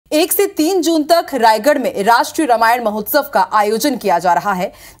1 से 3 जून तक रायगढ़ में राष्ट्रीय रामायण महोत्सव का आयोजन किया जा रहा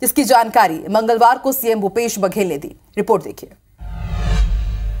है, जिसकी जानकारी मंगलवार को सीएम भूपेश बघेल ने दी। रिपोर्ट देखिए।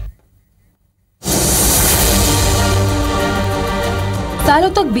 सालों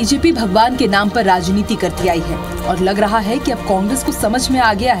तक बीजेपी भगवान के नाम पर राजनीति करती आई है और लग रहा है कि अब कांग्रेस को समझ में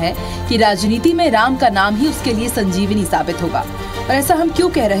आ गया है कि राजनीति में राम का नाम ही उसके लिए संजीवनी साबित होगा। और ऐसा हम क्यों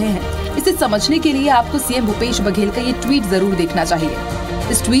कह रहे हैं, इसे समझने के लिए आपको सीएम भूपेश बघेल का ये ट्वीट जरूर देखना चाहिए।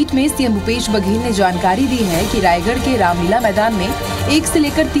 इस ट्वीट में सीएम भूपेश बघेल ने जानकारी दी है कि रायगढ़ के रामलीला मैदान में 1 से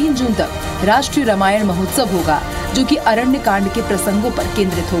लेकर 3 जून तक राष्ट्रीय रामायण महोत्सव होगा, जो कि अरण्य कांड के प्रसंगों पर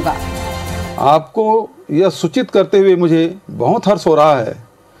केंद्रित होगा। आपको यह सूचित करते हुए मुझे बहुत हर्ष हो रहा है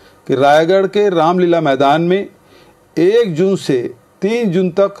कि रायगढ़ के रामलीला मैदान में 1 जून से 3 जून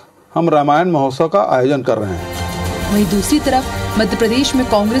तक हम रामायण महोत्सव का आयोजन कर रहे हैं। वहीं दूसरी तरफ मध्य प्रदेश में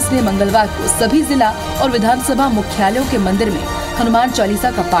कांग्रेस ने मंगलवार को सभी जिला और विधानसभा मुख्यालयों के मंदिर में हनुमान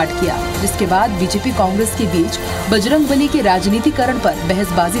चालीसा का पाठ किया, जिसके बाद बीजेपी कांग्रेस के बीच बजरंगबली के राजनीतिकरण पर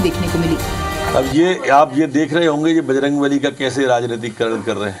बहसबाजी देखने को मिली। अब आप ये देख रहे होंगे ये बजरंगबली का कैसे राजनीतिकरण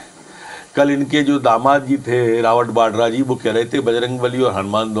कर रहे हैं। कल इनके जो दामाद जी थे रावट बाड्रा जी, वो कह रहे थे बजरंगबली और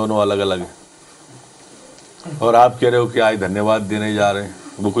हनुमान दोनों अलग अलग हैं, और आप कह रहे हो कि आज धन्यवाद देने जा रहे हैं।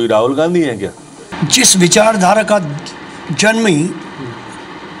 वो कोई राहुल गांधी है क्या? जिस विचारधारा का जन्म ही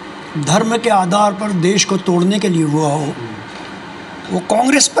धर्म के आधार पर देश को तोड़ने के लिए हुआ हो, वो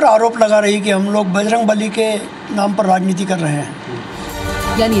कांग्रेस पर आरोप लगा रही कि हम लोग बजरंगबली के नाम पर राजनीति कर रहे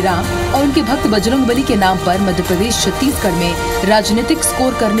हैं। यानी राम और उनके भक्त बजरंगबली के नाम पर मध्य प्रदेश छत्तीसगढ़ में राजनीतिक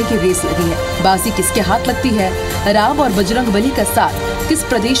स्कोर करने की रेस लगी है। बाजी किसके हाथ लगती है, राम और बजरंगबली का साथ किस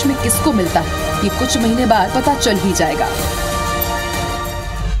प्रदेश में किसको मिलता है, ये कुछ महीने बाद पता चल ही जाएगा।